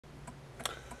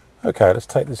Okay, let's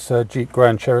take this Jeep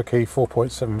Grand Cherokee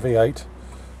 4.7 V8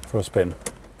 for a spin.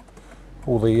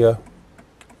 All the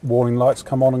warning lights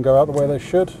come on and go out the way they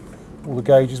should. All the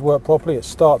gauges work properly. It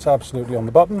starts absolutely on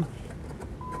the button.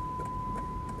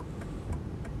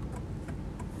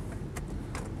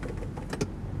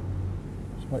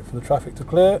 Just wait for the traffic to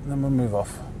clear and then we'll move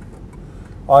off.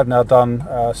 I've now done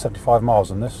 75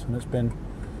 miles on this, and it's been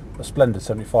a splendid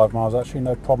 75 miles actually,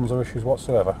 no problems or issues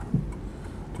whatsoever.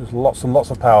 Just lots and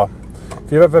lots of power.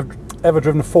 If you've ever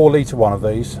driven a 4 litre one of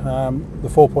these, the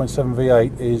 4.7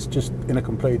 V8 is just in a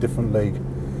completely different league.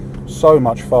 So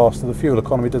much faster. The fuel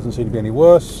economy doesn't seem to be any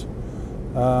worse,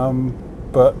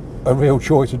 but a real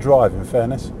joy to drive, in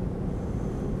fairness.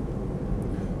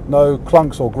 No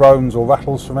clunks or groans or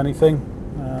rattles from anything.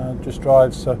 Just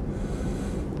drives.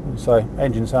 So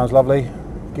engine sounds lovely.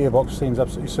 Gearbox seems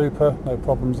absolutely super. No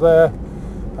problems there.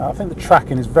 I think the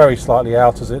tracking is very slightly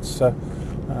out, as it's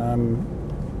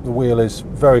the wheel is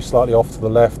very slightly off to the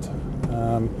left.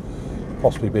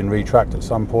 Possibly been retracked at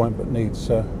some point, but needs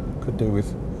could do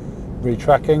with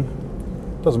retracking.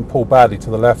 Doesn't pull badly to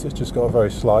the left. It's just got a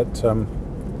very slight run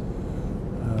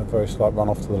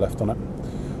off to the left on it.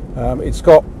 It's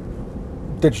got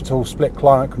digital split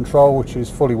climate control, which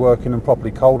is fully working and properly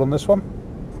cold on this one.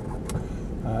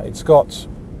 It's got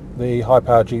the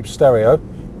high-power Jeep stereo,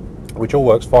 which all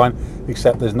works fine,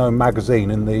 except there's no magazine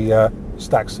in the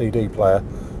stacked CD player,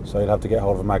 so you'd have to get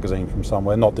hold of a magazine from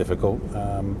somewhere. Not difficult.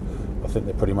 I think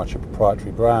they're pretty much a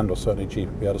proprietary brand, or certainly Jeep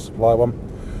would be able to supply one.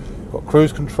 Got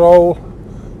cruise control.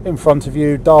 In front of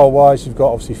you, dial-wise, you've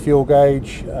got obviously fuel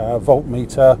gauge,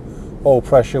 voltmeter, oil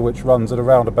pressure, which runs at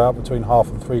around about between 1/2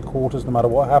 and 3/4, no matter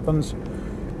what happens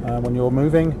when you're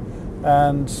moving,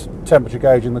 and temperature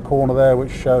gauge in the corner there,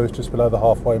 which shows just below the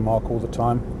halfway mark all the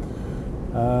time,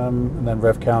 and then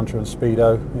rev counter and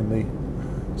speedo in the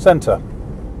centre.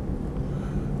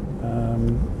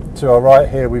 To our right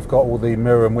here, we've got all the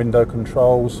mirror and window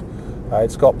controls.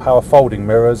 It's got power folding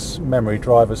mirrors, memory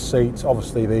driver's seat.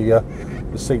 Obviously the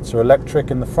seats are electric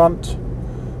in the front.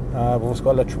 We've also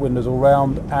got electric windows all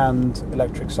round and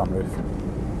electric sunroof,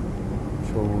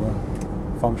 which all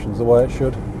functions the way it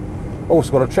should.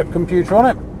 Also got a trip computer on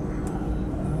it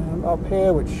up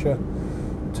here, which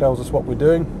tells us what we're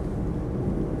doing.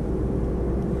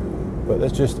 But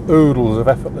there's just oodles of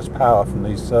effortless power from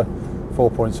these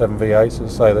 4.7 V8s.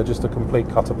 As I say, they're just a complete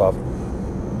cut above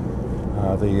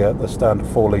the standard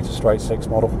 4 litre straight 6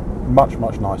 model. Much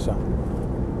nicer.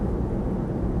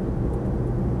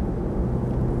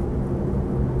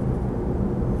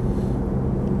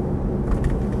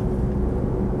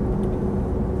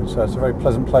 So it's a very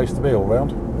pleasant place to be all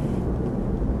round.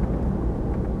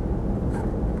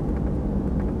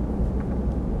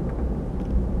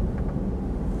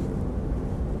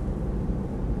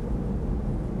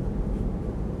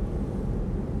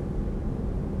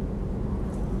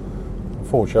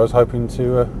 Unfortunately, I was hoping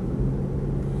to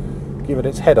give it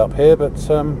its head up here, but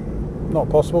not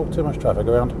possible. Too much traffic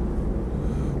around.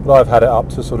 But I've had it up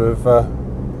to sort of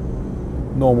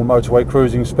normal motorway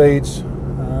cruising speeds,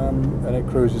 and it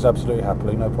cruises absolutely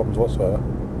happily, no problems whatsoever.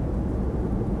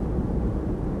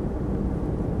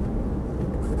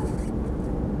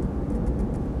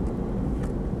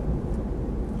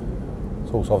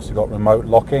 It's also obviously got remote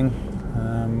locking,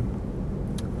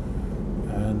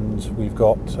 and we've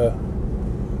got the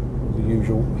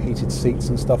usual heated seats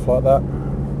and stuff like that.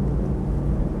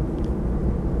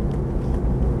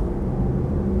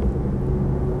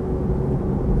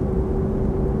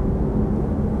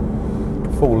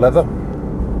 Full leather.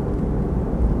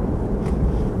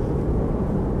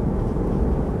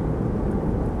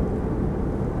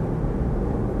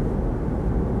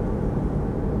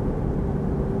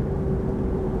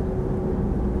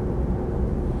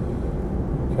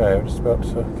 Okay, we're just about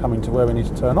coming to where we need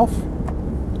to turn off.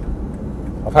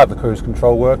 I've had the cruise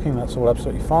control working, that's all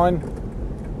absolutely fine.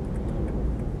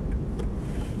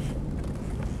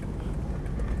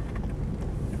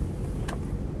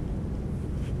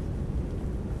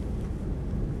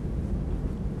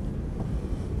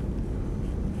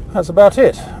 That's about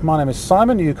it. My name is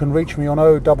Simon. You can reach me on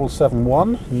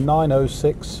 0771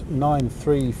 906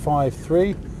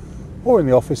 9353 or in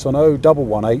the office on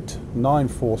 0118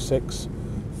 946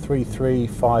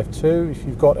 3352. If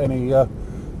you've got any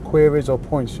queries or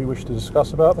points you wish to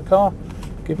discuss about the car,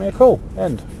 give me a call.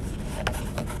 End.